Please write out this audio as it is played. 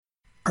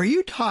Are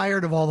you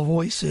tired of all the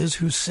voices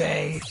who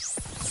say,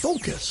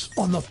 focus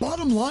on the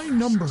bottom line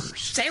numbers?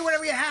 Say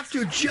whatever you have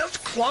to,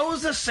 just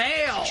close the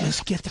sale.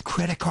 Just get the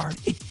credit card.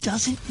 It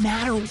doesn't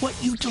matter what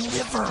you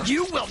deliver.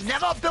 You will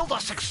never build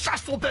a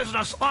successful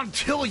business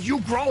until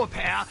you grow a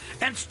pair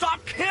and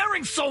stop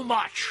caring so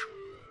much.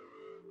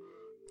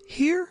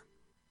 Here,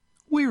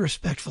 we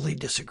respectfully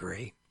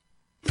disagree.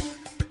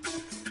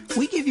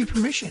 We give you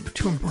permission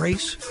to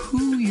embrace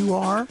who you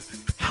are,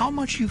 how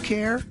much you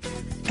care,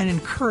 and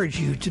encourage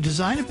you to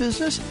design a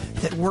business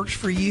that works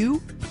for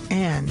you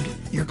and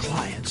your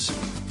clients.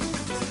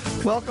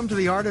 Welcome to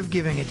The Art of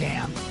Giving a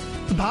Damn,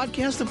 the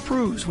podcast that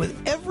proves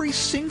with every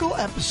single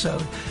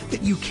episode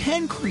that you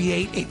can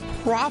create a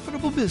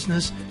profitable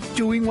business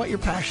doing what you're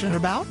passionate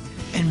about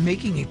and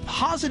making a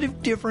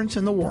positive difference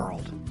in the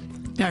world.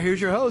 Now here's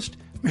your host,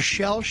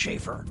 Michelle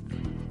Schaefer.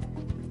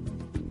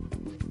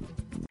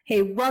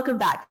 Hey, welcome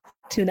back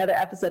to another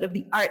episode of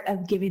The Art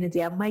of Giving a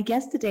Damn. My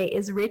guest today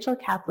is Rachel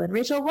Kaplan.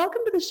 Rachel,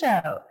 welcome to the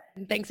show.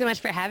 Thanks so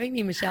much for having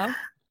me, Michelle.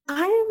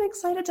 I am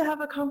excited to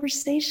have a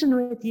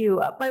conversation with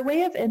you. By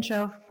way of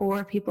intro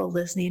for people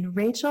listening,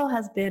 Rachel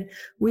has been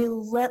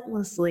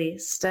relentlessly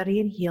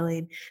studying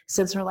healing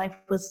since her life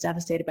was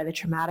devastated by the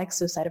traumatic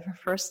suicide of her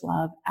first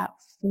love at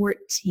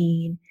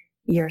 14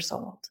 years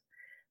old.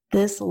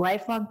 This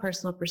lifelong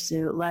personal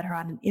pursuit led her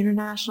on an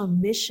international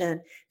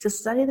mission to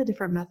study the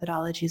different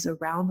methodologies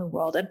around the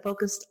world and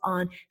focused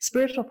on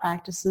spiritual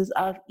practices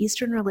of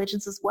Eastern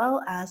religions as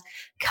well as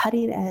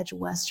cutting-edge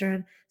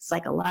Western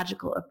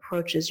psychological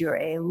approaches. You're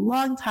a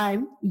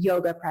longtime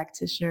yoga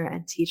practitioner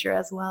and teacher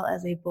as well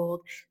as a bold,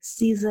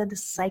 seasoned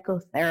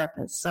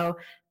psychotherapist. So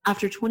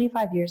after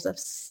 25 years of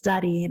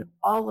studying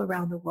all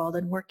around the world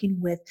and working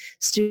with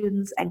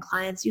students and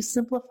clients, you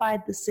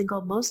simplified the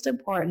single most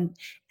important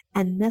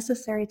and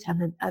necessary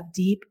tenet of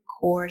deep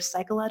core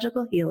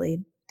psychological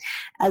healing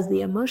as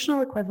the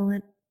emotional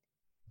equivalent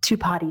to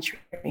potty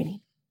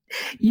training.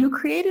 You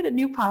created a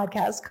new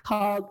podcast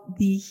called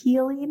The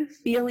Healing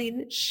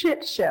Feeling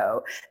Shit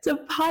Show to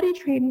potty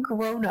train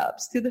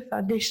grown-ups through the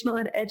foundational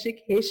and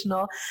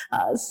educational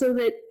so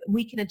that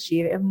we can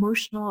achieve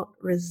emotional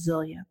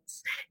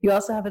resilience. You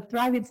also have a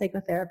thriving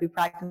psychotherapy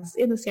practice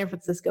in the San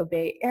Francisco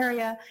Bay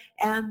Area.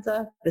 And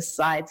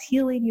besides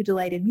healing, you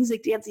delight in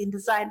music, dancing,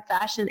 design,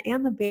 fashion,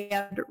 and the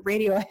band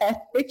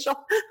Radiohead. Rachel,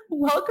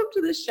 welcome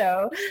to the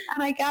show.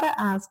 And I gotta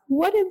ask,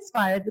 what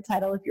inspired the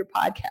title of your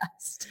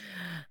podcast?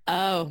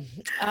 Well,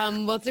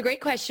 it's a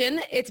great question.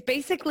 It's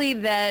basically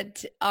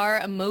that our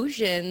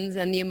emotions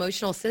and the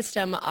emotional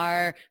system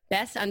are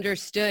best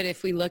understood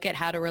if we look at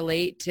how to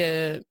relate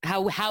to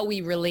how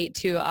we relate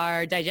to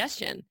our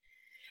digestion.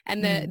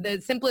 And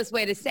the simplest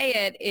way to say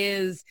it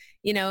is,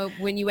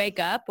 when you wake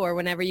up or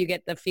whenever you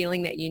get the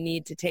feeling that you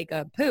need to take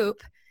a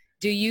poop,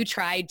 do you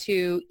try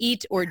to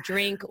eat or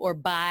drink or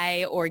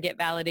buy or get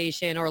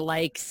validation or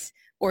likes?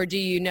 Or do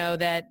you know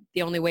that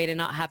the only way to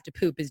not have to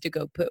poop is to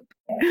go poop?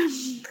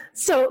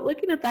 So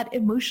looking at that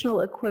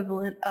emotional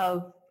equivalent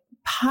of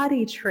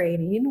potty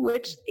training,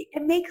 which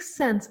it makes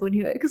sense when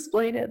you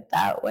explain it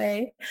that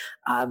way.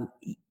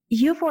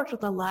 You've worked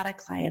with a lot of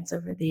clients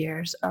over the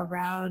years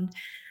around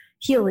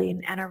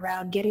healing and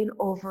around getting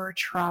over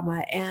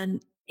trauma.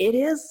 And it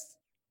is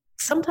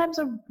sometimes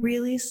a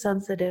really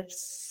sensitive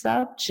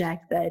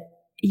subject that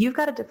you've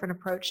got a different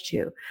approach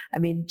to. I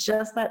mean,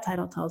 just that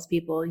title tells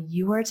people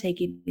you are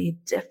taking a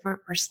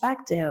different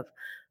perspective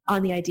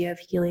on the idea of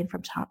healing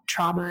from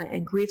trauma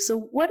and grief. So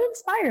what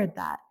inspired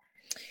that?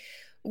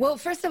 Well,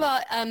 first of all,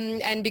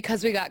 and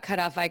because we got cut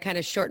off, I kind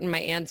of shortened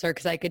my answer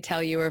because I could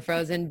tell you were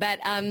frozen. But,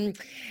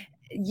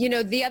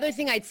 the other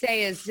thing I'd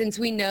say is since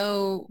we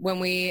know when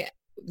we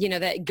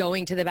that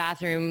going to the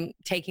bathroom,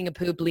 taking a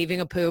poop,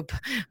 leaving a poop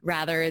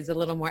rather is a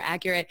little more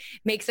accurate,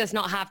 makes us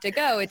not have to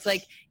go. It's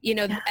like,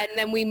 and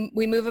then we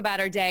move about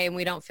our day and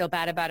we don't feel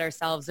bad about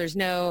ourselves.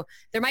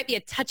 There might be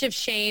a touch of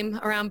shame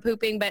around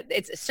pooping, but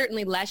it's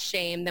certainly less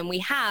shame than we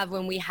have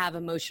when we have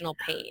emotional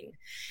pain.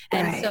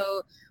 Right. And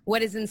so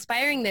what is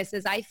inspiring this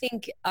is I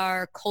think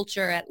our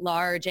culture at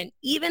large and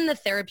even the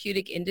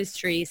therapeutic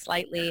industry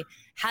slightly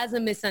has a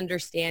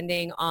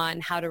misunderstanding on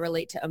how to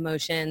relate to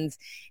emotions.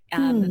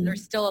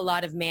 There's still a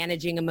lot of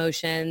managing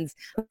emotions.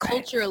 Right.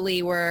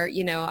 Culturally,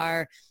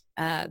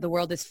 the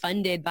world is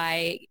funded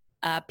by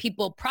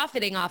people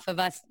profiting off of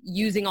us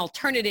using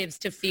alternatives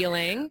to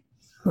feeling.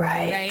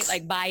 Right.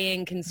 Like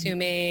buying,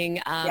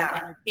 consuming,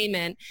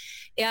 entertainment.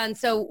 And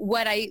so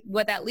what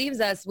that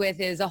leaves us with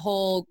is a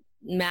whole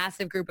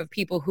massive group of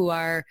people who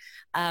are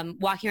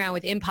walking around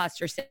with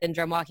imposter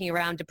syndrome, walking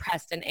around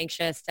depressed and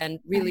anxious and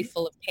really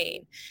full of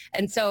pain.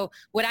 And so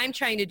what I'm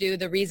trying to do,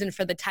 the reason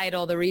for the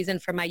title, the reason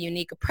for my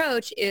unique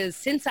approach is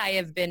since I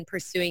have been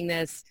pursuing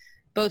this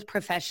both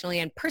professionally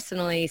and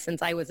personally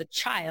since I was a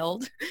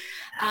child,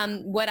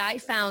 what I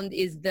found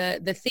is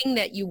the thing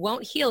that you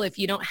won't heal if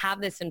you don't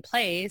have this in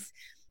place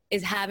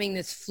is having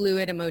this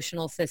fluid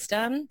emotional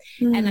system.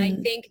 Mm. And I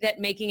think that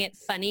making it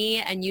funny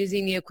and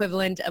using the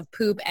equivalent of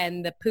poop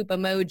and the poop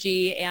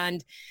emoji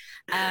and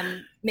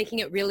making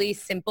it really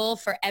simple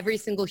for every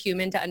single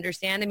human to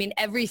understand. I mean,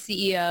 every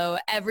CEO,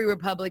 every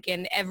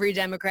Republican, every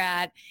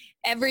Democrat,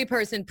 every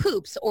person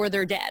poops or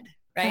they're dead,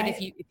 right?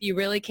 Right. If you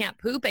really can't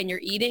poop and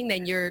you're eating,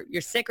 then you're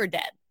sick or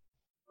dead.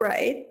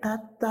 Right.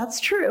 That's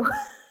true.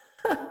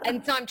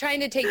 And so I'm trying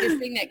to take this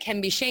thing that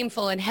can be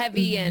shameful and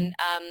heavy and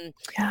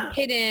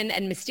hidden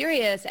and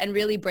mysterious and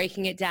really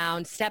breaking it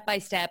down step by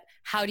step.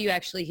 How do you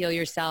actually heal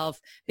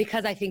yourself?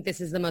 Because I think this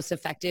is the most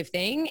effective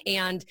thing.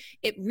 And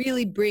it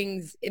really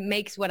it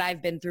makes what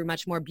I've been through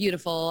much more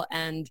beautiful.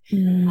 And,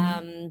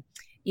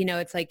 you know,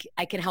 it's like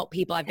I can help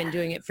people. I've been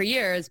doing it for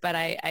years, but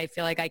I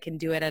feel like I can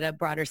do it at a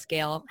broader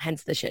scale,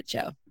 hence the shit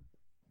show.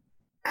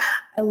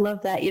 I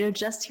love that. You know,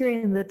 just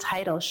hearing the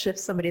title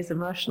shifts somebody's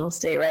emotional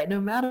state, right?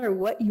 No matter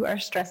what you are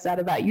stressed out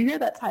about, you hear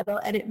that title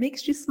and it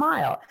makes you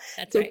smile.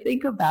 That's so right.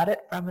 Think about it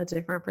from a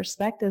different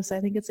perspective. So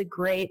I think it's a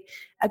great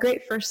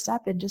first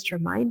step in just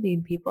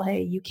reminding people,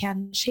 hey, you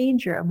can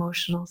change your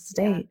emotional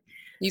state.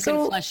 You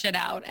can flush it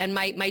out. And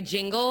my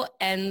jingle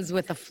ends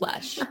with a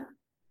flush.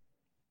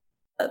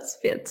 That's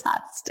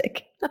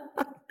fantastic.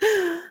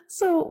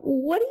 So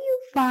what do you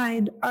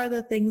find are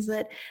the things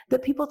that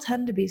people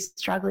tend to be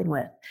struggling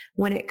with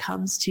when it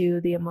comes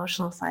to the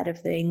emotional side of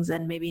things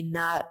and maybe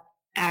not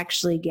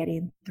actually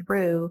getting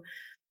through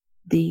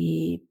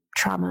the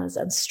traumas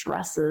and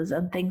stresses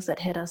and things that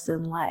hit us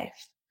in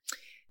life?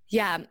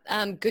 Yeah,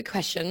 good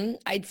question.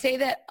 I'd say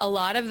that a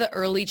lot of the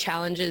early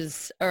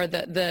challenges or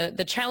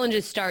the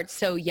challenges start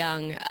so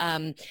young.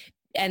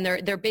 And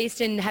they're based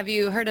in, have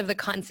you heard of the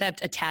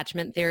concept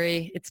attachment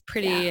theory? It's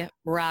pretty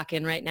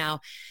rocking right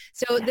now.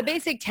 So the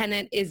basic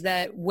tenet is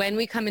that when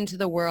we come into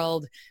the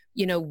world,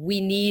 you know,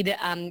 we need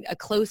a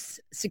close,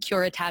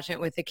 secure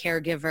attachment with the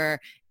caregiver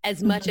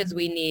as much as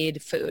we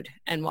need food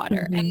and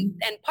water. And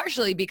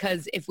partially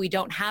because if we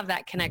don't have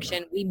that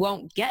connection, we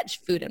won't get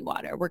food and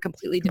water. We're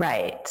completely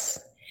different. Right.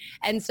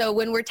 And so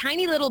when we're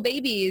tiny little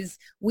babies,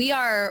 we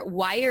are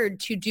wired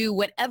to do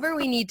whatever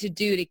we need to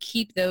do to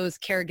keep those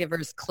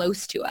caregivers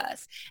close to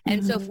us.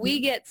 And so if we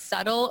get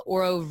subtle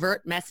or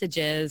overt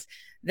messages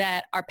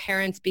that our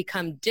parents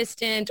become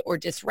distant or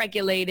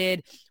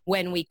dysregulated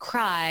when we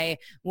cry,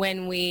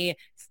 when we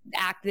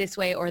act this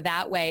way or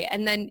that way.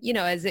 And then, you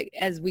know,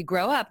 as we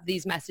grow up,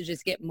 these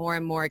messages get more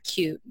and more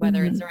acute,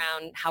 whether it's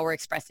around how we're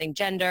expressing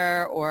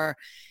gender or,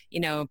 you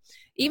know,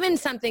 even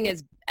something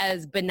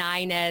as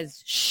benign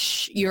as,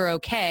 shh, you're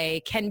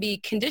okay, can be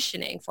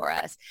conditioning for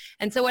us.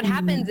 And so what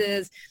happens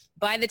is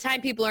by the time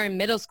people are in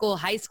middle school,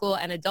 high school,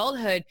 and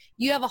adulthood,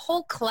 you have a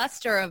whole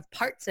cluster of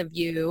parts of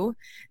you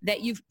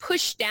that you've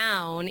pushed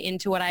down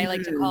into what I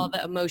like to call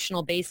the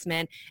emotional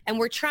basement. And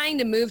we're trying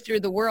to move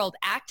through the world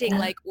acting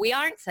like we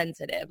aren't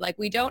sensitive, like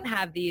we don't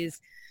have these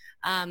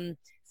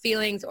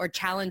feelings or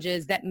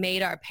challenges that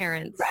made our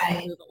parents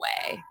move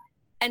away.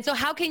 And so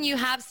how can you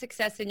have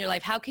success in your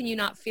life? How can you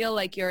not feel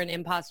like you're an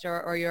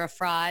imposter or you're a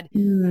fraud?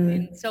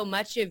 And so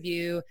much of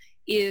you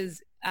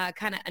is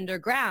kind of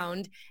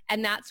underground.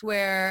 And that's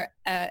where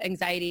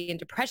anxiety and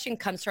depression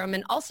comes from.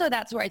 And also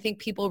that's where I think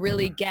people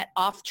really get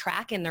off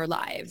track in their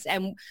lives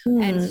and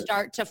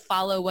start to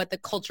follow what the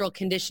cultural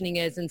conditioning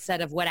is instead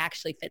of what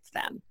actually fits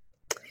them.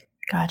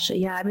 Gotcha.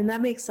 Yeah. I mean, that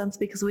makes sense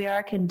because we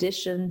are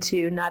conditioned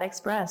to not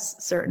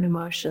express certain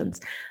emotions.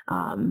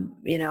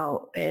 You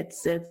know,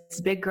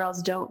 it's big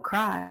girls don't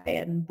cry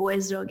and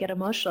boys don't get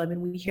emotional. I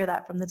mean, we hear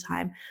that from the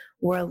time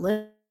we're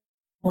little.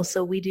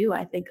 So we do,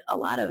 I think a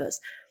lot of us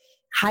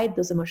hide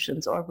those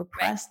emotions or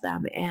repress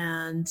them.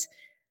 And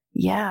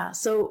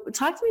so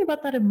talk to me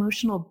about that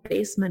emotional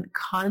basement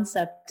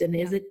concept. And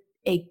is it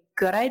a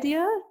good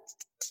idea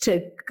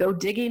to go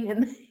digging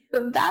in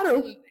that?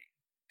 Or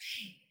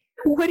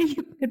what do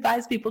you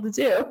advise people to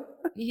do?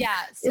 Yeah.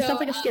 So, it sounds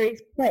like a scary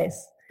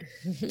place.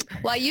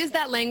 Well, I use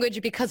that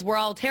language because we're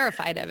all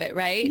terrified of it,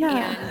 right?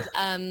 Yeah.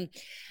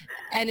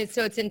 And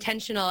it's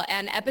intentional.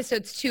 And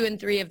episodes 2 and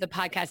 3 of the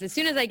podcast, as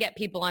soon as I get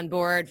people on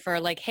board for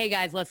like, hey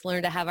guys, let's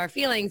learn to have our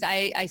feelings,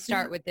 I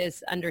start with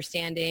this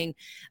understanding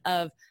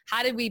of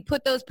how did we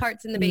put those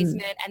parts in the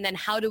basement, and then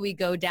how do we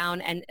go down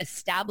and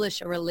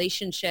establish a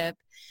relationship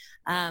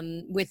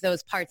with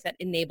those parts that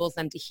enables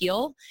them to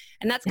heal.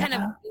 And that's kind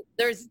of,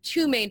 there's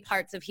 2 main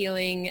parts of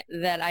healing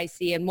that I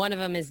see. And one of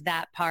them is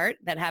that part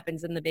that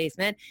happens in the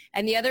basement.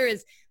 And the other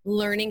is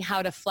learning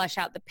how to flush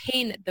out the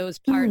pain that those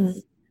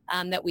parts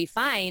that we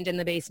find in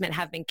the basement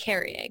have been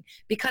carrying,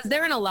 because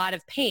they're in a lot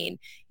of pain.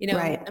 You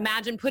know,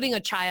 imagine putting a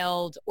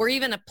child or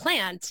even a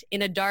plant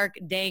in a dark,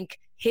 dank,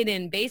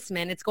 hidden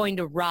basement. It's going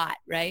to rot,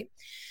 right?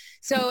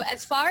 So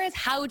as far as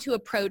how to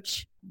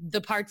approach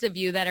the parts of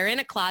you that are in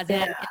a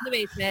closet in the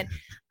basement,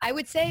 I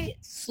would say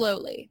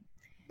slowly.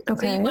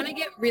 Okay. So you want to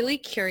get really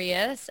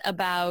curious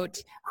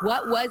about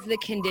what was the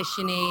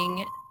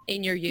conditioning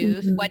in your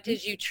youth? What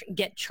did you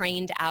get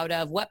trained out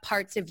of? What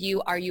parts of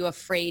you are you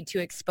afraid to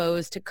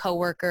expose to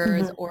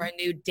coworkers or a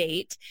new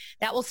date?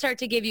 That will start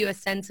to give you a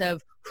sense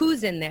of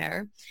who's in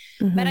there.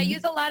 But I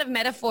use a lot of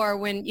metaphor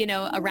when,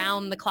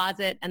 around the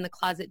closet and the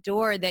closet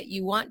door, that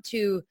you want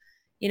to,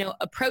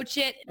 approach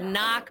it,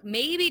 knock,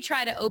 maybe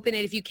try to open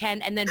it if you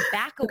can, and then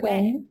back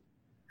away.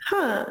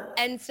 Huh.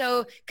 And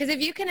so, because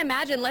if you can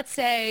imagine, let's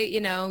say,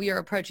 you're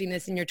approaching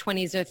this in your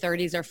 20s or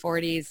 30s or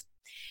 40s,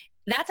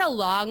 that's a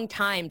long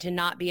time to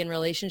not be in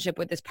relationship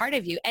with this part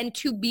of you and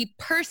to be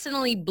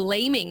personally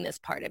blaming this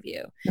part of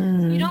you.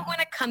 You don't want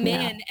to come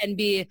in and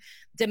be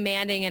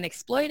demanding and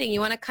exploiting. You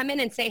want to come in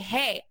and say,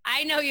 hey,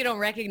 I know you don't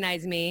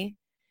recognize me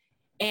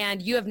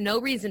and you have no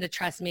reason to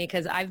trust me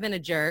because I've been a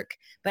jerk,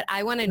 but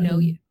I want to know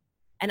you.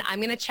 And I'm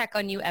going to check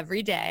on you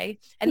every day.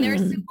 And there are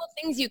simple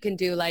things you can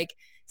do, like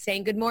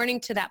saying good morning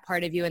to that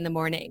part of you in the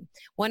morning.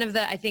 One of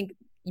the, I think,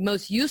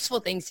 most useful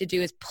things to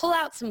do is pull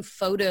out some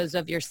photos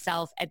of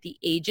yourself at the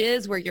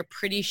ages where you're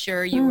pretty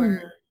sure you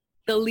were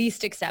the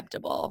least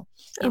acceptable.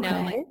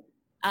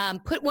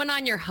 Put one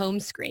on your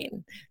home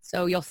screen.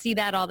 So you'll see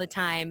that all the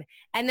time.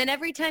 And then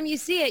every time you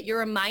see it, you're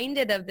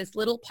reminded of this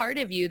little part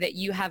of you that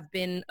you have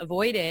been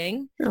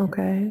avoiding.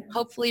 Okay.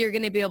 Hopefully you're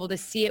going to be able to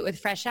see it with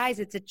fresh eyes.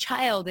 It's a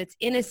child. It's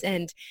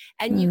innocent.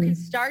 And you can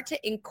start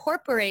to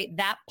incorporate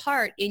that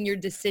part in your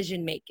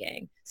decision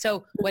making.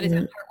 So what does that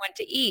part want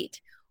to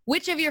eat?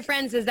 Which of your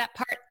friends does that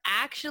part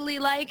actually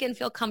like and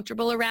feel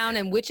comfortable around?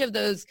 And which of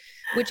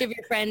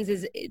your friends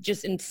is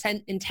just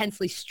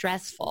intensely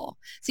stressful?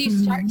 So you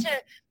start to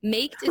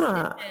make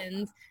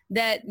decisions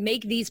that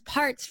make these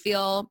parts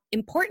feel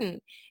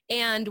important.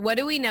 And what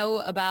do we know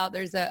about,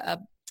 there's a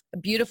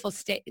beautiful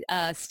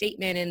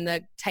statement in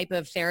the type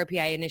of therapy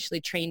I initially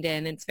trained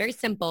in. And it's very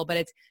simple, but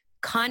it's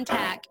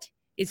contact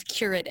is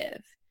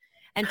curative.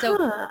 And so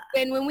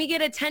when we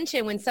get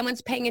attention, when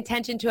someone's paying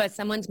attention to us,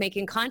 someone's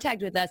making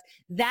contact with us,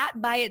 that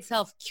by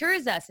itself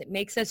cures us. It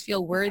makes us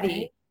feel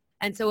worthy.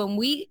 And so when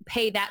we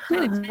pay that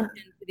kind of attention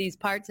to these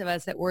parts of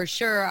us that we're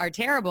sure are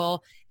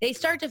terrible, they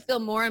start to feel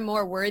more and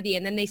more worthy.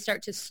 And then they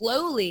start to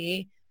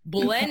slowly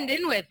blend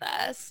in with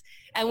us.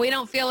 And we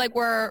don't feel like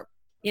we're,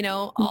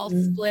 all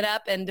split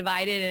up and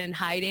divided and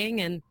hiding,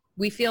 and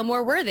we feel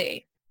more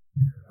worthy.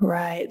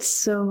 Right.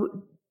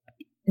 So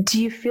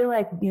do you feel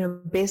like,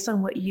 based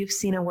on what you've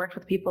seen and worked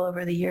with people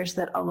over the years,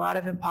 that a lot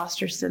of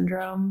imposter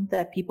syndrome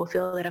that people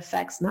feel that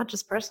affects not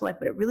just personal life,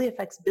 but it really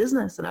affects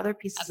business and other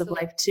pieces of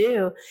life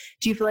too?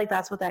 Do you feel like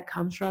that's what that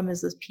comes from,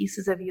 is those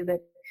pieces of you that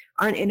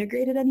aren't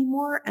integrated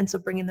anymore? And so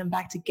bringing them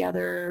back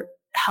together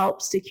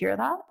helps to cure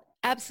that?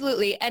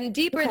 Absolutely. And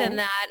deeper than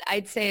that,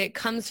 I'd say it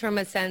comes from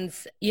a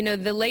sense,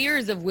 the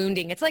layers of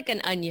wounding. It's like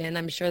an onion.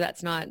 I'm sure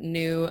that's not a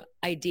new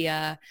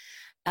idea.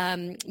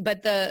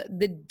 But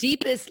the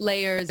deepest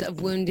layers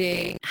of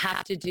wounding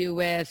have to do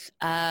with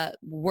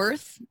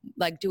worth.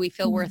 Like, do we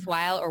feel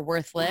worthwhile or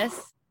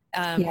worthless?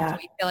 Do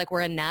we feel like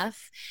we're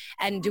enough?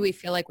 And do we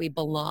feel like we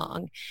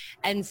belong?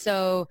 And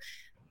so,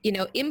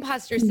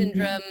 imposter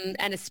syndrome,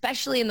 and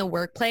especially in the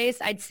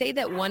workplace, I'd say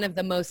that one of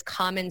the most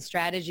common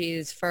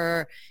strategies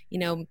for,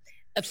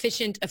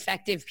 efficient,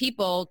 effective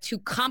people to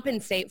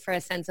compensate for a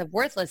sense of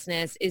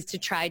worthlessness is to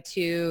try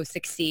to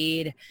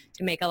succeed,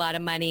 to make a lot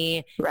of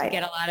money, to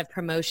get a lot of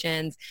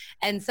promotions.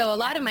 And so a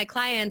lot of my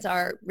clients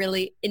are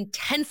really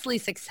intensely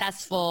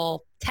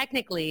successful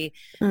technically,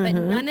 but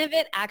none of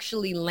it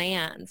actually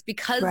lands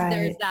because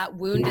there's that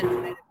wound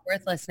inside of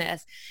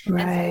worthlessness.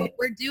 And so what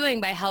we're doing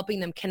by helping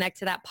them connect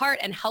to that part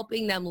and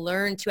helping them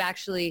learn to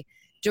actually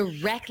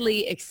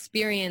directly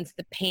experience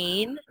the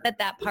pain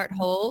that part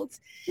holds,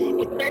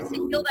 it starts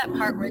to heal that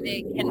part where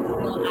they can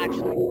feel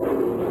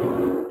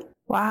actually.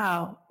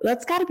 Wow.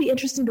 That's got to be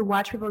interesting to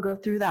watch people go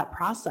through that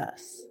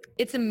process.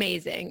 It's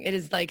amazing. It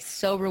is like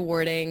so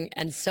rewarding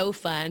and so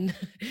fun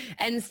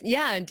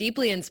and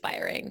deeply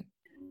inspiring.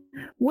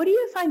 What do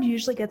you find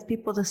usually gets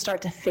people to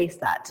start to face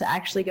that, to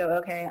actually go,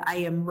 okay, I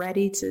am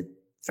ready to,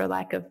 for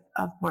lack of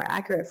a more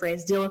accurate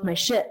phrase, deal with my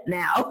shit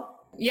now?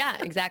 Yeah,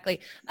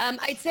 exactly.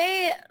 I'd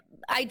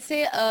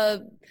say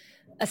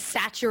a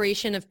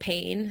saturation of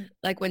pain,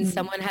 like when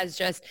someone has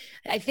just,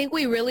 I think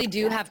we really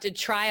do have to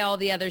try all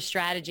the other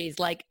strategies.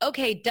 Like,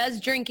 okay, does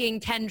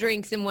drinking 10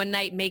 drinks in one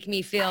night make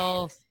me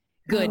feel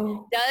good?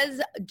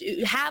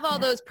 Have all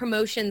those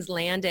promotions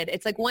landed?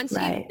 It's like once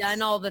you've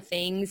done all the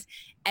things,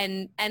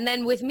 and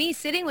then with me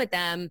sitting with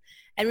them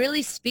and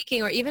really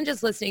speaking, or even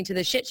just listening to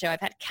the shit show, I've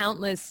had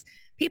countless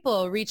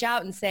people reach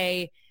out and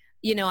say,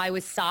 I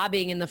was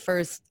sobbing in the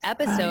first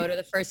episode or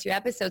the first few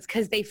episodes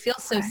because they feel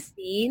so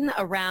seen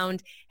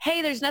around,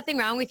 hey, there's nothing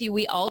wrong with you.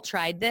 We all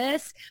tried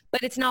this,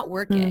 but it's not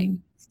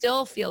working.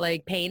 Still feel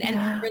like pain.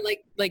 And we're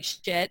like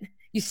shit.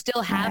 You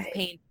still have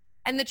pain.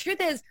 And the truth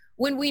is,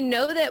 when we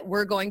know that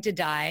we're going to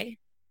die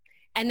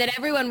and that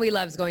everyone we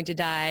love is going to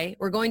die,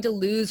 we're going to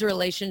lose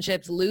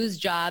relationships, lose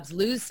jobs,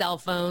 lose cell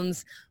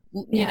phones,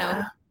 you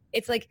know,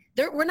 it's like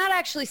we're not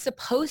actually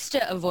supposed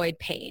to avoid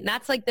pain.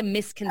 That's like the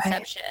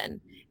misconception.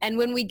 And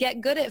when we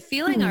get good at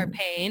feeling our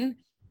pain,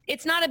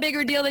 it's not a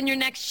bigger deal than your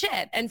next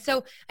shit. And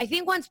so I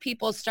think once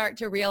people start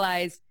to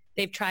realize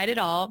they've tried it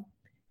all,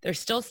 they're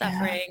still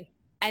suffering,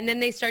 and then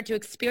they start to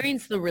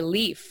experience the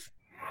relief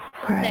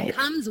that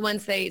comes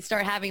once they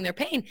start having their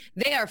pain,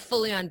 they are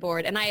fully on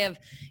board. And I have,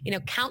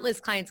 countless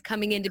clients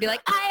coming in to be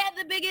like, I had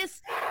the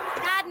biggest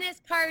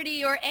sadness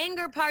party or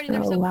anger party.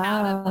 They're so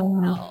proud of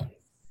themselves,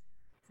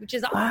 which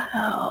is awesome.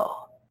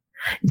 Wow.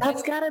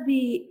 That's gotta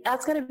be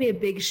a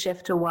big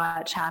shift to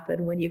watch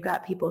happen when you've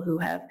got people who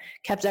have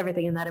kept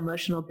everything in that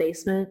emotional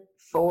basement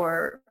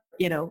for,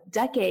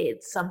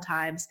 decades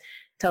sometimes,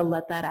 to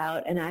let that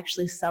out and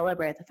actually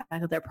celebrate the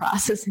fact that they're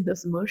processing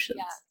those emotions.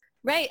 Yeah.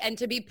 Right. And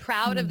to be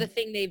proud of the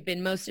thing they've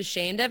been most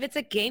ashamed of, it's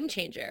a game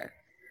changer.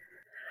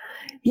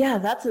 Yeah,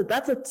 that's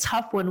a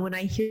tough one. When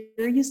I hear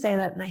you say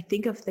that and I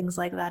think of things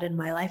like that in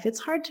my life, it's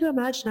hard to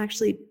imagine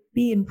actually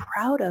being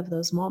proud of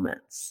those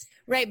moments.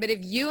 Right. But if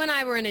you and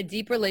I were in a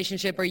deep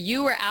relationship, or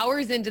you were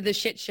hours into the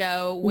shit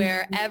show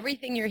where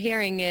everything you're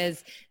hearing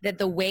is that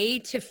the way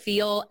to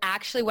feel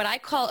actually what I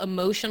call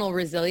emotional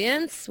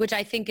resilience, which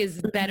I think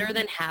is better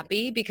than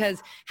happy,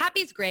 because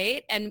happy's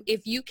great. And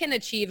if you can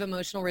achieve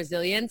emotional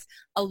resilience,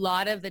 a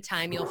lot of the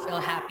time you'll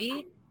feel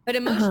happy. But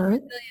emotional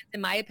resilience,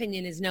 in my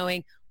opinion, is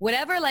knowing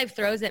whatever life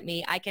throws at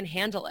me, I can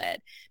handle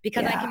it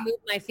because I can move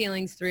my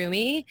feelings through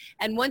me.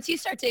 And once you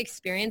start to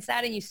experience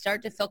that and you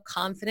start to feel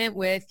confident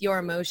with your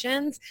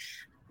emotions,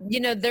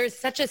 there's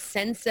such a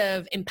sense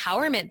of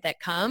empowerment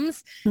that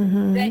comes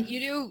that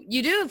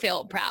you do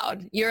feel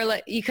proud. You're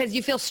like, because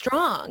you feel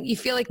strong. You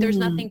feel like there's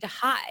nothing to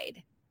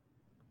hide.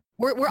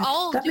 We're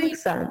all doing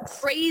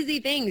crazy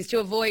things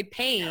to avoid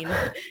pain.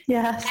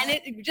 Yes. And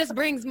it just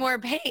brings more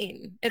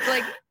pain. It's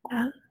like...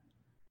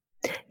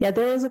 Yeah,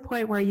 there is a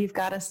point where you've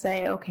got to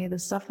say, okay, the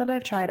stuff that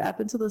I've tried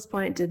up until this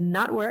point did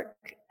not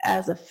work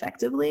as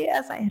effectively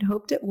as I had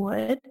hoped it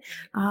would.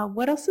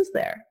 What else is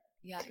there?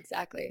 Yeah,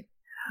 exactly.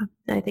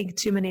 I think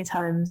too many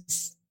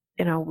times,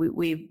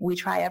 we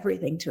try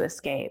everything to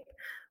escape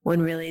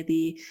when really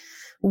the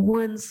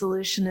one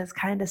solution is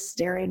kind of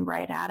staring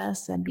right at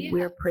us and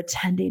we're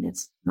pretending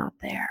it's not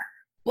there.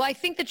 Well, I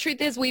think the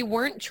truth is we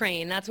weren't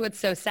trained. That's what's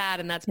so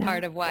sad. And that's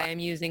part of why I'm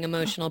using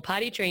emotional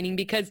potty training,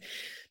 because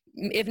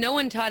if no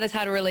one taught us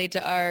how to relate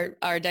to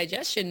our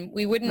digestion,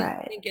 we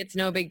wouldn't think it's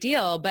no big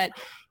deal. But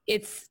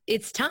it's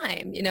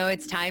time,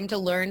 it's time to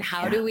learn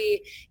how do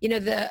we,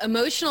 the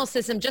emotional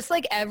system, just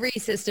like every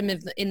system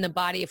in the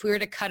body, if we were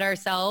to cut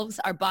ourselves,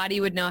 our body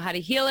would know how to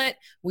heal it.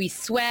 We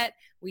sweat,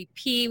 we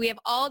pee, we have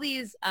all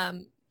these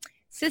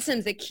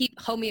systems that keep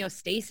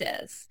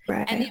homeostasis.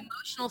 And the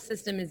emotional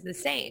system is the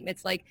same.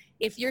 It's like,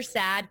 if you're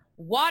sad,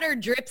 water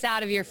drips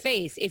out of your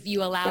face if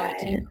you allow it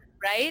to.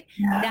 Right?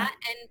 And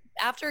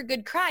after a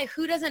good cry,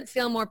 who doesn't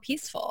feel more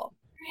peaceful?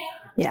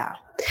 Yeah.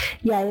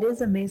 Yeah, it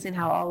is amazing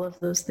how all of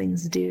those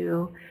things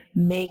do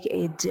make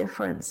a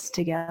difference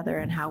together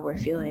and how we're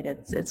feeling.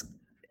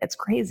 It's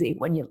crazy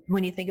when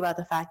you think about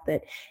the fact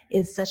that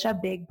it's such a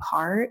big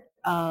part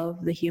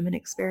of the human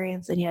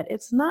experience, and yet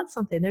it's not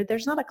something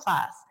there's not a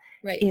class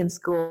in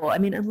school. I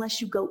mean,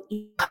 unless you go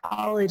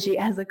ecology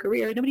as a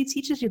career, nobody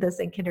teaches you this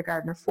in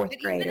kindergarten or fourth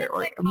grade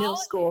or middle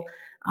school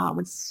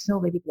when so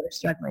many people are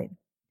struggling.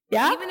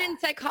 Yeah. Even in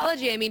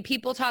psychology, I mean,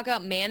 people talk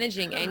about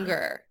managing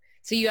anger.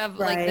 So you have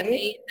like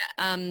the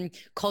main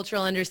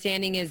cultural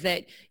understanding is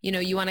that,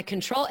 you want to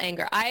control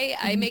anger.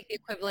 I make the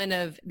equivalent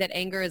of that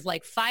anger is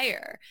like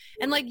fire.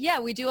 And like,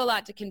 we do a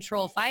lot to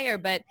control fire.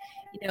 But,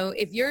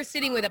 if you're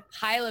sitting with a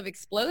pile of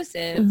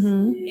explosives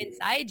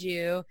inside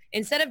you,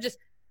 instead of just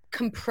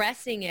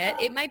compressing it,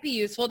 it might be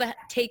useful to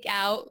take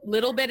out a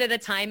little bit at a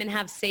time and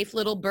have safe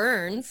little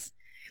burns.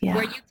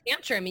 Where you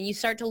tantrum and you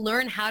start to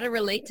learn how to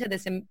relate to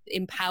this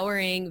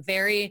empowering,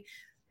 very,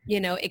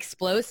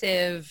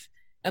 explosive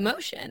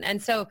emotion.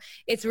 And so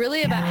it's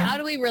really about how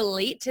do we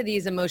relate to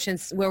these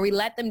emotions where we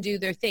let them do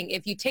their thing.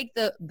 If you take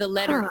the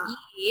letter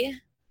E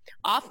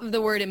off of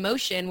the word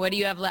emotion, what do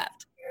you have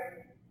left?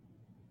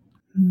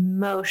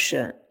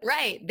 Motion.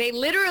 Right. They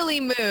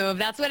literally move.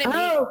 That's what it means.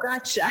 Oh,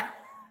 gotcha.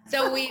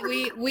 So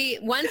we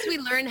once we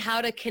learn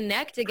how to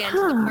connect again to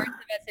the parts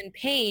of us in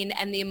pain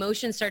and the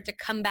emotions start to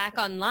come back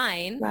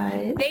online,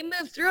 they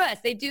move through us.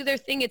 They do their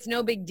thing. It's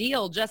no big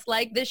deal, just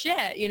like the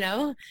shit,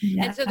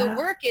 And so the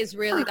work is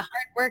really, the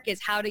hard work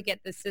is how to get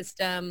the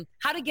system,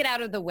 how to get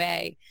out of the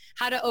way,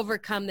 how to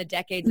overcome the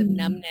decades of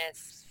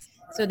numbness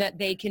so that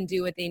they can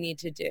do what they need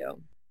to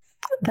do.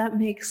 That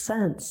makes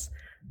sense.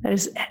 That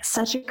is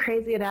such a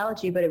crazy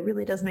analogy, but it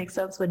really does make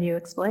sense when you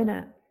explain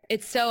it.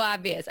 It's so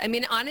obvious. I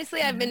mean,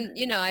 honestly, I've been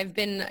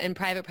in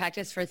private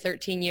practice for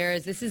 13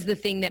 years. This is the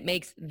thing that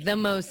makes the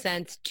most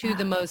sense to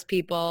the most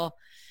people.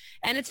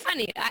 And it's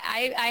funny.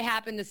 I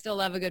happen to still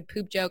love a good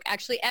poop joke.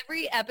 Actually,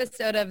 every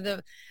episode of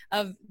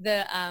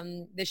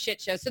the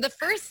shit show. So the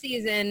first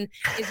season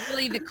is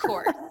really the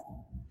course.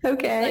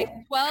 Okay.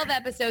 Like 12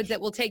 episodes that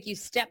will take you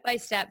step by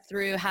step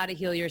through how to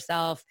heal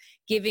yourself,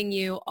 giving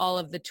you all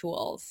of the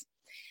tools.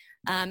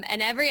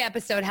 And every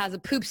episode has a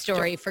poop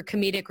story for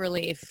comedic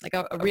relief, like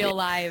a real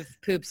live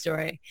poop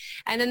story.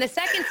 And then the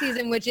second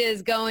season, which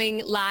is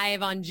going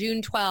live on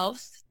June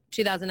 12th,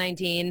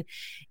 2019,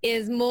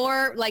 is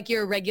more like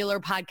your regular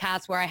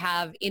podcast where I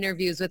have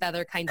interviews with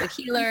other kinds of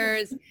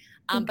healers.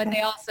 But they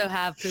also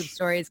have poop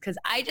stories because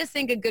I just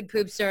think a good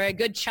poop story, a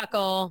good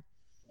chuckle,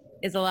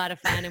 is a lot of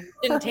fun, and we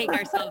shouldn't take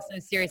ourselves so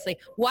seriously.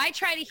 Why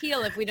try to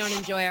heal if we don't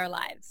enjoy our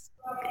lives?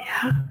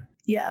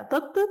 Yeah,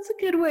 that's a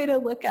good way to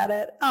look at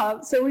it.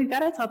 So we've got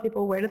to tell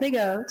people, where do they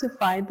go to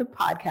find the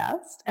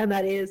podcast? And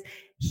that is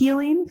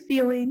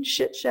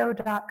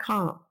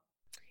healingfeelingshitshow.com.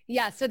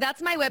 Yeah, so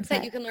that's my website.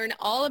 Okay. You can learn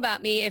all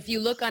about me. If you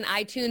look on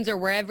iTunes or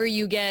wherever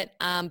you get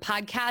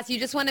podcasts, you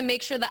just want to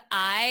make sure the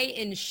I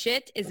in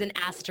shit is an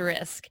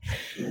asterisk.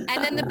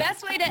 And then the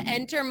best way to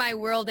enter my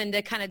world and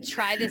to kind of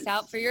try this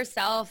out for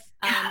yourself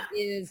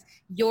is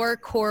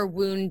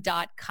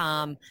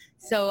yourcorewound.com.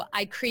 So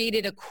I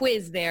created a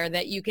quiz there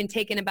that you can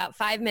take in about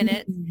 5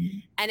 minutes,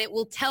 and it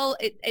will tell,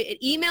 it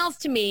emails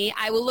to me.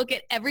 I will look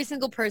at every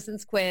single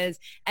person's quiz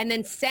and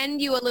then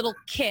send you a little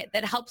kit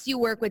that helps you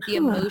work with the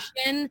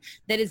emotion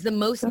that is the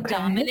most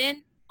dominant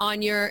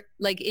on your,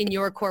 like in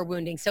your core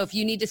wounding. So if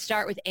you need to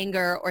start with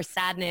anger or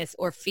sadness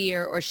or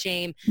fear or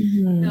shame,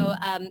 so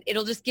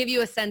it'll just give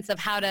you a sense of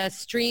how to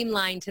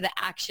streamline to the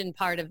action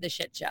part of the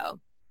shit show.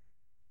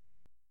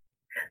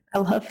 I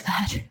love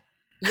that.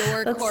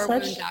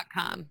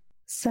 Yourcorewound.com.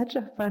 Such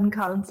a fun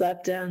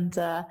concept. And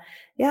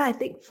yeah, I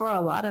think for a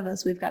lot of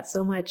us, we've got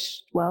so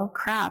much,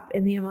 crap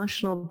in the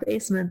emotional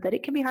basement that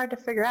it can be hard to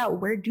figure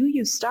out, where do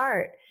you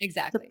start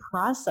Exactly. to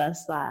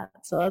process that.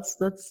 So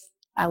that's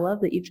I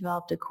love that you've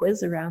developed a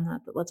quiz around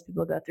that lets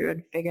people go through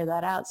and figure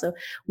that out. So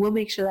we'll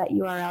make sure that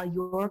URL,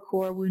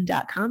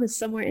 yourcorewound.com, is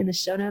somewhere in the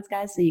show notes,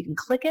 guys, so you can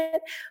click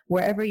it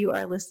wherever you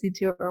are listening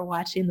to or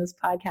watching this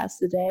podcast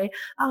today.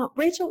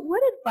 Rachel,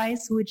 what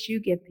advice would you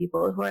give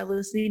people who are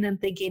listening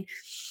and thinking,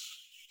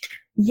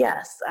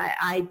 yes,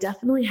 I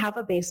definitely have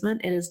a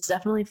basement. It is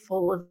definitely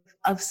full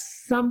of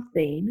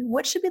something.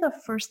 What should be the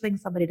first thing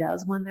somebody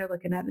does when they're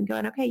looking at it and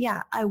going, okay,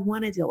 yeah, I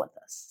want to deal with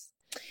this?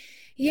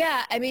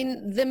 Yeah, I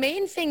mean, the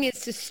main thing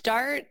is to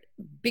start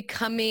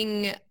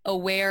becoming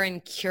aware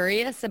and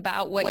curious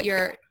about what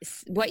your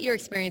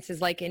experience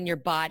is like in your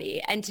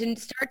body, and to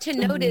start to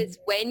notice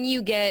when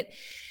you get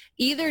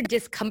either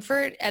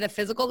discomfort at a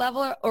physical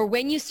level, or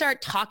when you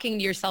start talking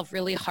to yourself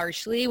really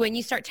harshly, when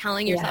you start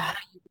telling yourself how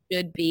you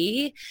should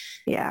be.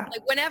 Yeah.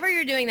 Like whenever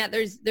you're doing that,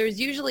 there's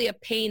usually a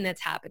pain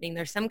that's happening.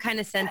 There's some kind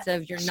of sense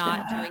of you're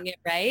not doing it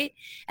right.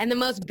 And the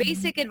most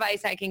basic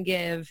advice I can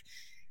give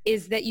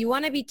is that you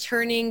want to be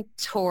turning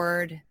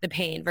toward the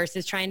pain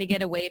versus trying to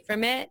get away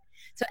from it.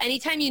 So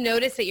anytime you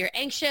notice that you're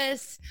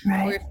anxious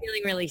or you're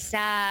feeling really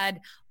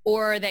sad,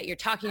 or that you're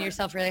talking to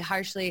yourself really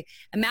harshly,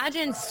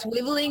 imagine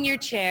swiveling your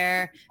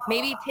chair,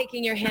 maybe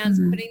taking your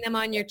hands, putting them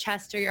on your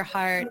chest or your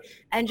heart,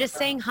 and just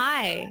saying,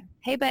 hi,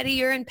 hey buddy,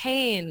 you're in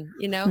pain,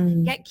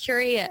 get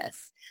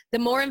curious. The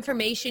more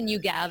information you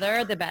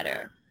gather, the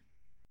better.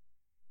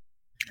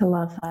 I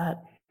love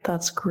that.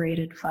 That's great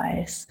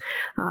advice.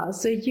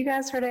 So you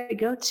guys heard it.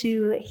 Go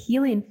to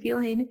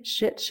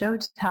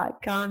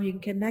healingfeelingshitshow.com. You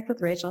can connect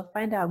with Rachel,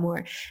 find out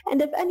more.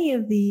 And if any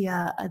of the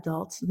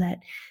adults that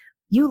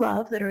you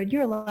love that are in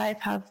your life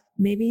have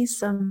maybe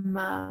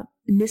some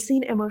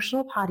missing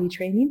emotional potty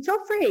training,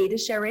 feel free to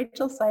share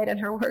Rachel's site and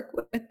her work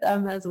with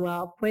them as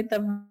well. Point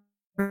them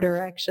in her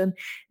direction,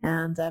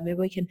 and maybe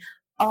we can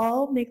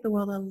all make the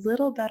world a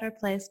little better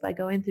place by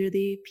going through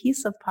the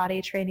piece of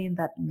potty training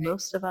that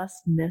most of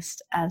us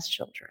missed as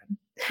children.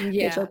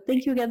 Yeah. Rachel,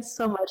 thank you again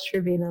so much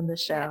for being on the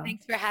show. Yeah,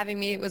 thanks for having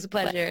me. It was a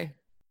pleasure.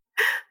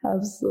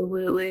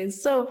 Absolutely.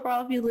 So for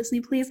all of you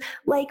listening, please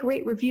like,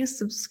 rate, review,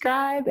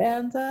 subscribe,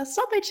 and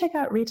stop by check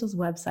out Rachel's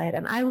website.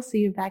 And I will see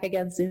you back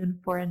again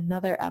soon for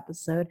another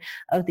episode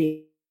of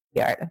The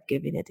Art of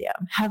Giving a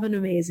Damn. Have an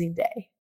amazing day.